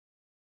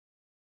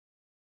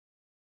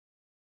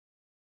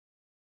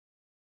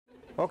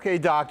Okay,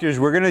 doctors,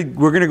 we're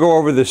gonna go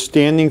over the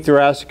standing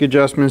thoracic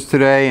adjustments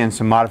today and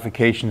some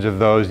modifications of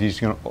those. These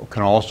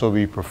can also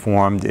be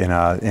performed in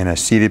a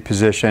seated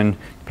position,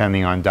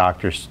 depending on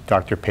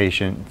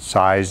doctor-patient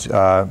size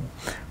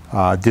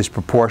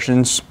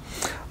disproportions.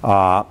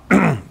 There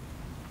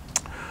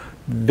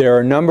are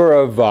a number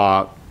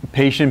of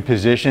patient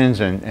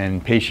positions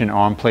and patient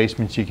arm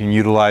placements you can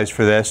utilize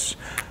for this.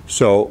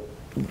 So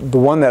the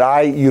one that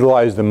I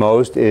utilize the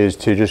most is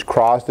to just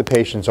cross the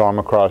patient's arm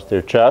across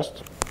their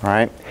chest.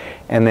 Right,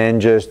 and then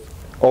just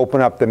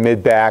open up the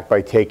mid-back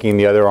by taking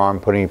the other arm,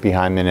 putting it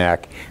behind the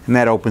neck, and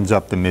that opens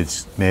up the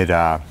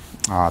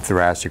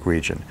mid-thoracic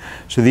region.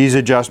 So these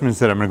adjustments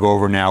that I'm going to go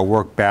over now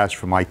work best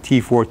from like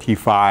T4,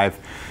 T5,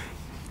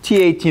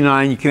 T8,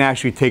 T9. You can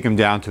actually take them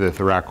down to the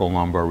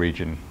thoraco-lumbar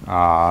region,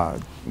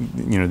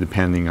 you know,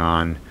 depending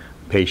on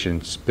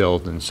patient's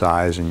build and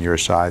size and your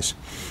size.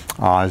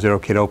 Is it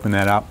okay to open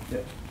that up? Yeah.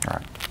 All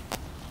right.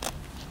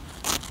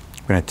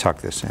 I'm going to tuck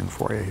this in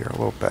for you here a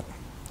little bit.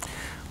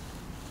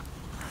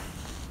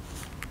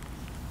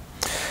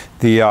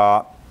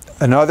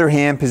 Another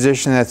hand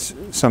position that's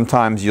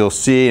sometimes you'll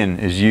see and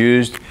is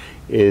used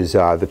is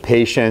the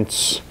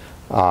patient's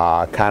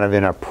kind of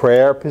in a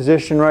prayer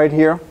position right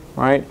here,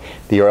 right?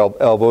 The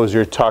elbows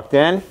are tucked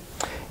in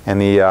and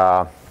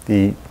the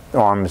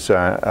arms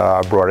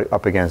brought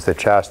up against the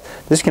chest.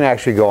 This can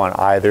actually go on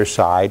either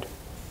side,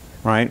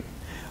 right?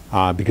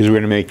 Because we're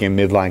going to make a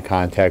midline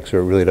contact, so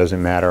it really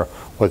doesn't matter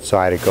what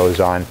side it goes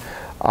on.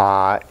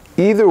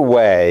 Either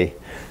way,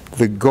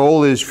 the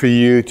goal is for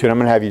you to, and I'm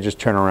going to have you just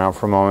turn around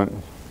for a moment,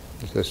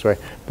 just this way.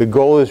 The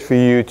goal is for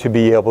you to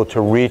be able to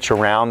reach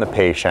around the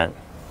patient,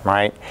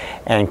 right,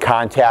 and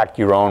contact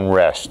your own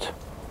wrist,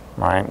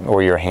 right,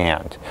 or your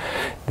hand.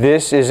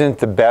 This isn't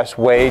the best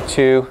way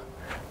to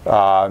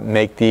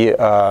make the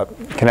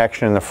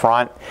connection in the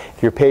front.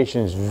 If your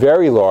patient is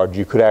very large,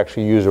 you could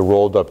actually use a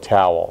rolled up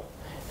towel,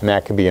 and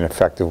that could be an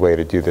effective way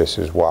to do this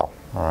as well,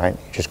 all right?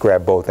 Just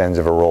grab both ends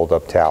of a rolled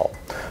up towel.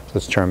 So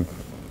let's turn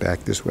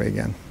back this way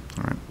again.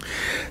 All right.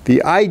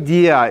 The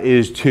idea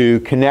is to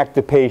connect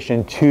the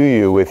patient to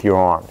you with your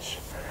arms.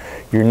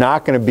 You're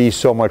not going to be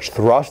so much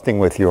thrusting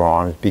with your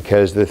arms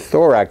because the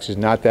thorax is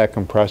not that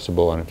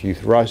compressible, and if you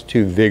thrust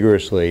too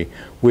vigorously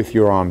with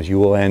your arms, you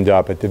will end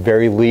up, at the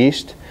very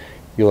least,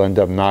 you'll end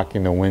up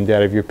knocking the wind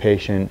out of your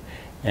patient,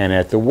 and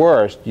at the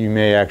worst, you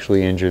may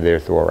actually injure their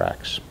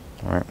thorax.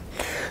 All right.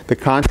 The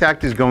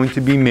contact is going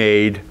to be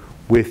made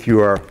with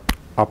your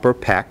upper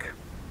pec,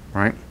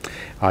 right?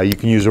 You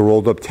can use a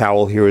rolled up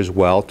towel here as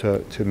well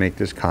to make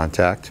this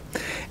contact.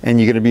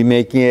 And you're going to be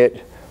making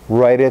it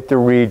right at the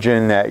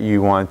region that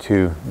you want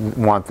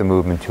the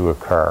movement to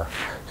occur.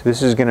 So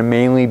this is going to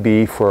mainly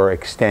be for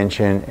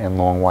extension and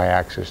long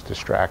Y-axis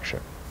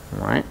distraction,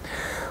 right?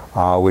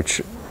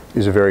 Which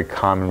is a very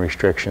common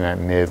restriction at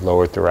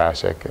mid-lower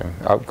thoracic and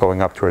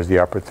going up towards the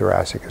upper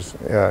thoracic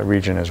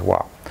region as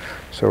well.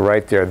 So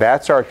right there,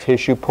 that's our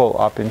tissue pull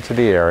up into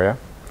the area,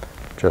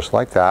 just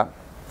like that,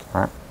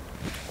 all right?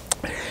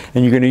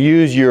 And you're going to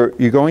use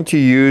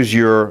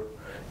your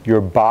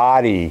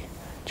body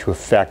to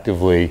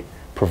effectively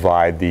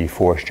provide the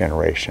force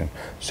generation.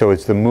 So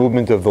it's the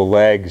movement of the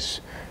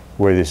legs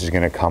where this is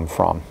going to come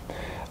from.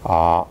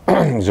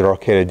 Is it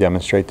okay to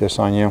demonstrate this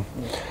on you?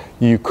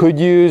 You could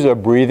use a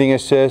breathing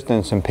assist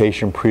and some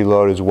patient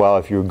preload as well.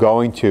 If you're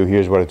going to,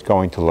 here's what it's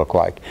going to look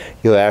like.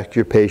 You'll ask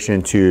your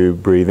patient to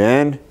breathe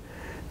in,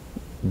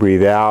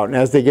 breathe out, and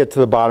as they get to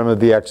the bottom of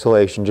the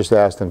exhalation, just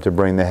ask them to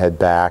bring the head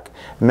back,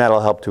 and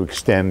that'll help to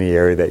extend the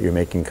area that you're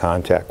making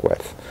contact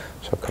with.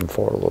 So come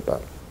forward a little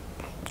bit.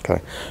 Okay,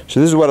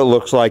 so this is what it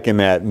looks like in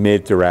that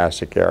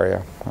mid-thoracic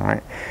area. All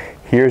right,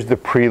 here's the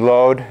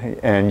preload,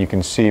 and you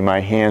can see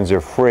my hands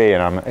are free,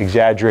 and I'm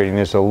exaggerating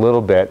this a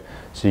little bit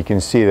so you can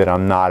see that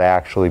I'm not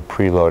actually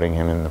preloading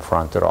him in the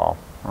front at all.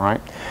 All right,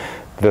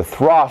 the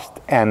thrust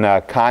and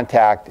the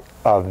contact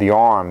of the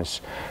arms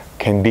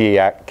can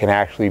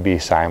actually be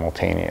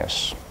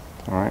simultaneous.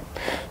 All right,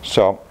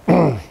 so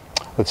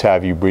let's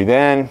have you breathe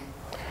in,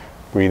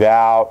 breathe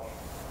out.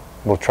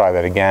 We'll try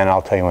that again.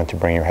 I'll tell you when to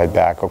bring your head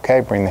back.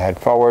 Okay, bring the head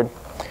forward.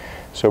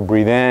 So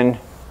breathe in,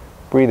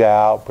 breathe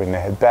out, bring the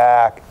head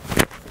back,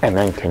 and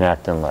then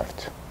connect and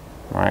lift.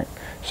 All right,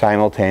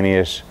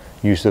 simultaneous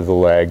use of the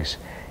legs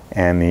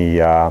and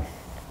the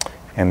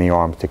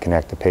arms to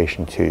connect the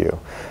patient to you.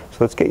 So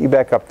let's get you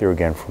back up there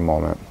again for a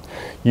moment.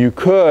 You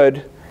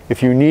could,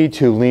 if you need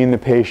to, lean the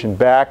patient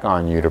back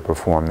on you to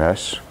perform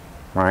this,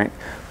 right?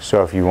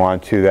 So if you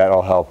want to,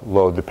 that'll help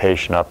load the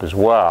patient up as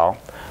well.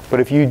 But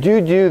if you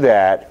do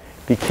that,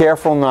 be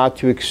careful not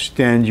to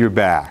extend your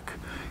back.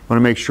 You want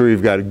to make sure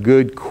you've got a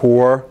good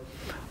core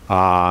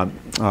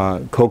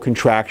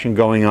co-contraction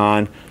going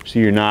on, so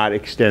you're not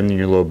extending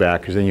your low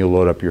back, because then you'll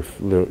load up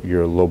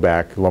your low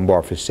back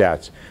lumbar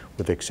facets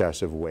with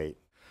excessive weight.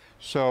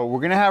 So we're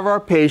going to have our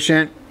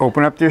patient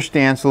open up their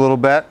stance a little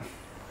bit.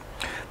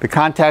 The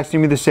contact's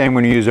going to be the same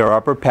when you use our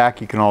upper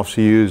pec. You can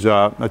also use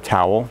a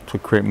towel to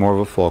create more of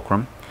a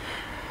fulcrum.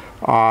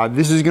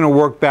 This is going to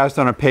work best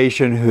on a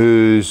patient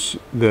who's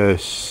the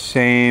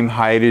same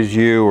height as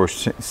you or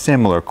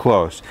similar,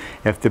 close.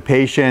 If the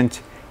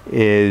patient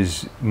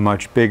is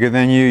much bigger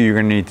than you, you're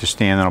going to need to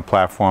stand on a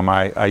platform.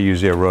 I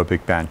use the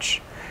aerobic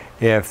bench.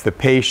 If the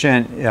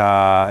patient,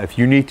 if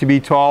you need to be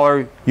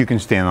taller, you can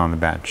stand on the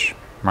bench,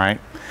 right?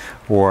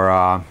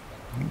 Or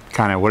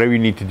kind of whatever you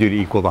need to do to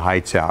equal the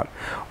heights out.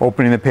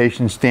 Opening the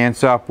patient's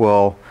stance up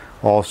will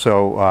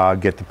also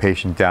get the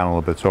patient down a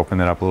little bit, so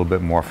open it up a little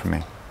bit more for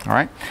me. All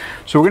right,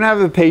 so we're going to have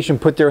the patient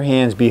put their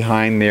hands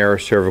behind their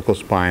cervical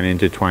spine and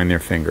intertwine their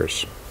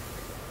fingers.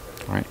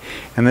 All right,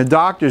 and the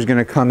doctor is going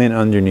to come in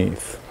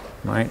underneath,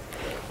 right,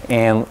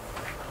 and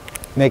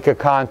make a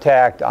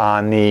contact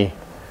on the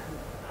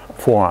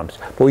forearms.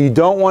 But what you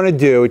don't want to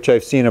do, which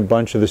I've seen a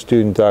bunch of the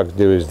student docs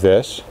do, is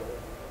this.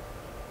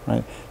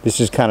 Right, this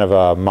is kind of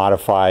a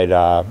modified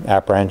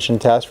apprehension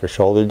test for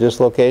shoulder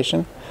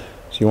dislocation.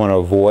 So you want to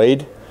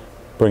avoid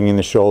bringing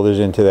the shoulders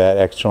into that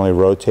externally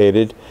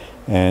rotated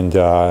and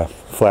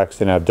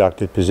flexed and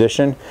abducted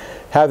position.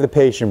 Have the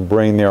patient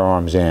bring their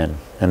arms in,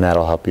 and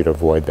that'll help you to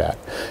avoid that.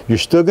 You're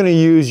still going to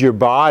use your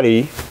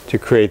body to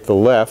create the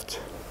lift,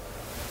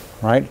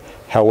 right?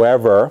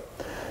 However,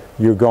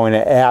 you're going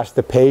to ask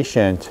the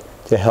patient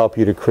to help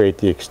you to create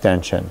the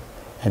extension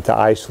and to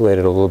isolate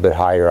it a little bit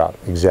higher up.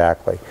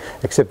 Exactly.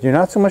 Except you're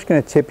not so much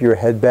going to tip your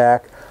head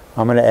back.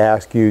 I'm going to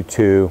ask you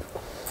to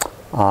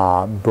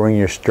bring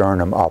your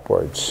sternum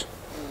upwards.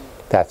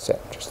 That's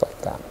it, just like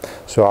that.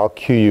 So I'll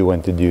cue you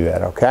when to do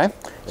that, okay?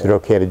 Is it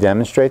okay to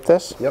demonstrate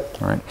this?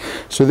 Yep. All right.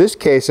 So this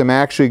case, I'm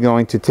actually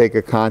going to take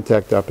a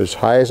contact up as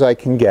high as I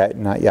can get.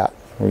 Not yet.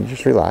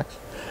 Just relax.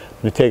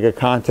 I'm going to take a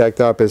contact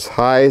up as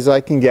high as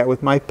I can get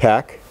with my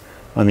pec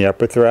on the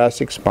upper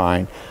thoracic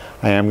spine.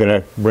 I am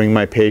going to bring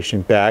my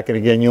patient back, and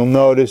again, you'll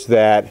notice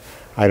that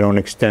I don't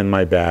extend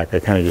my back. I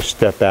kind of just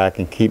step back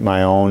and keep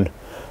my own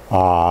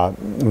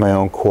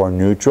core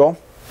neutral.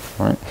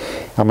 All right.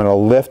 I'm going to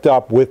lift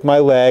up with my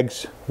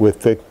legs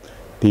with the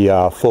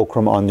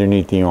fulcrum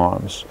underneath the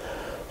arms.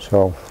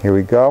 So here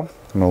we go.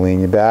 I'm going to lean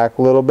you back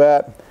a little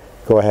bit.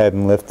 Go ahead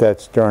and lift that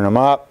sternum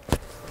up,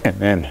 and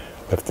then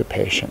lift the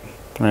patient.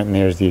 All right, and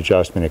there's the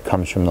adjustment. It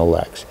comes from the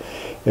legs.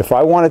 If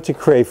I wanted to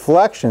create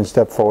flexion,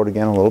 step forward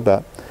again a little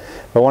bit.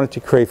 If I wanted to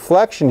create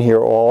flexion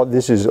here,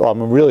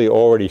 I'm really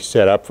already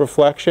set up for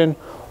flexion.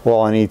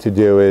 All I need to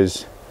do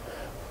is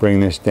bring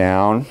this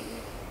down.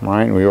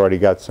 Right, and we already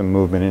got some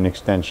movement and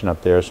extension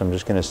up there, so I'm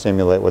just going to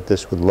simulate what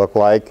this would look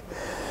like.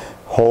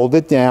 Hold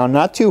it down,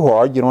 not too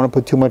hard. You don't want to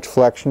put too much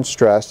flexion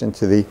stress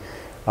into the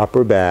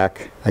upper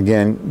back.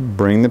 Again,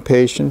 bring the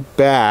patient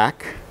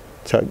back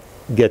to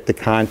get the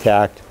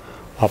contact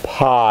up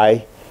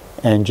high,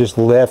 and just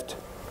lift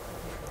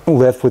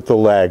with the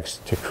legs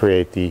to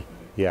create the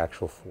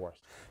actual force.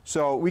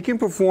 So we can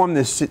perform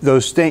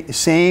those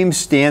same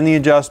standing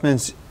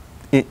adjustments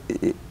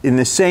in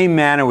the same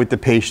manner with the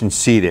patient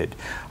seated.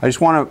 I just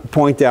want to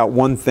point out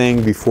one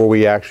thing before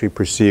we actually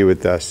proceed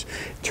with this.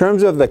 In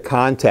terms of the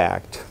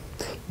contact,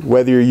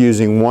 whether you're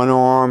using one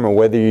arm or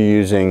whether you're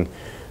using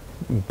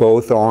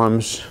both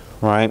arms,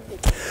 right?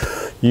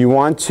 You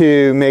want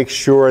to make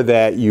sure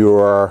that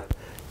you're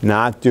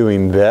not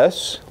doing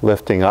this,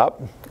 lifting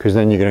up, because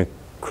then you're going to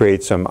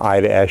create some I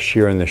to S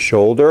shear in the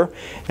shoulder.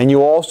 And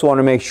you also want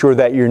to make sure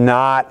that you're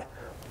not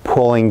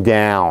pulling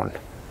down.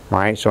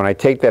 Right? So when I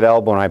take that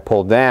elbow and I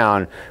pull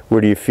down, where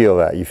do you feel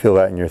that? You feel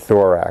that in your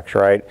thorax,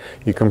 right?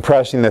 You're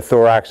compressing the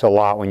thorax a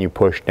lot when you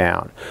push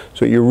down.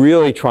 So what you're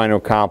really trying to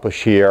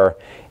accomplish here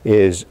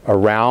is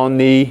around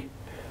the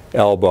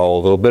elbow, a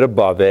little bit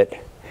above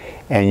it,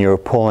 and you're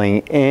pulling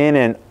in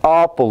and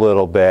up a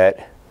little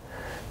bit,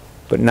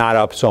 but not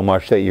up so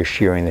much that you're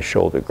shearing the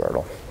shoulder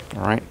girdle.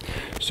 All right?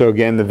 So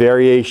again, the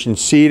variation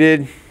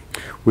seated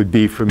would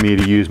be for me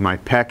to use my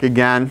pec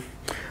again.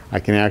 I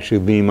can actually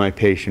lean my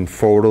patient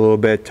forward a little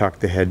bit, tuck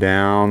the head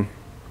down,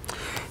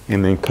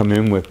 and then come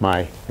in with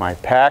my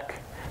pec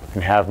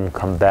and have them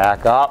come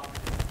back up,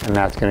 and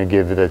that's going to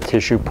give it a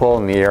tissue pull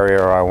in the area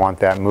where I want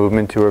that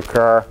movement to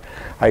occur.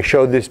 I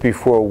showed this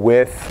before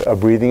with a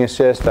breathing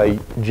assist. I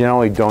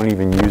generally don't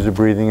even use a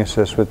breathing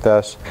assist with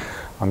this.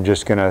 I'm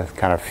just going to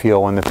kind of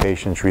feel when the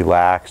patient's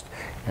relaxed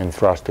and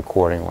thrust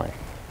accordingly.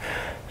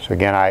 So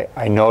again,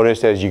 I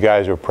noticed as you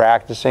guys were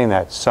practicing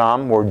that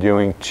some were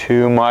doing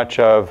too much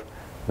of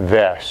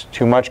this,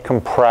 too much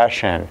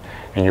compression,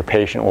 and your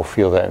patient will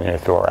feel that in their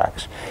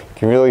thorax. You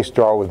can really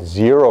start with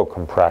zero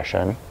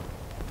compression,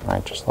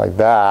 right, just like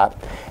that,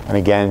 and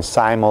again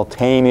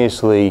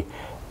simultaneously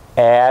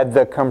add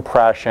the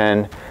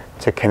compression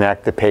to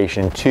connect the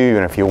patient to you.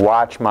 And if you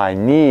watch my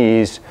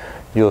knees,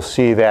 you'll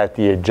see that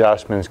the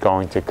adjustment's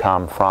going to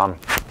come from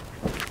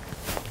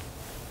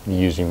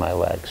using my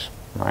legs.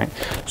 Right?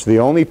 So the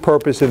only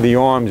purpose of the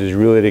arms is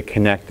really to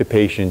connect the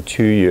patient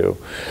to you.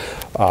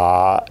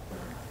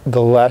 The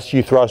less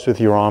you thrust with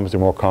your arms, the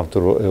more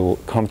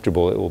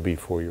comfortable it will be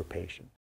for your patient.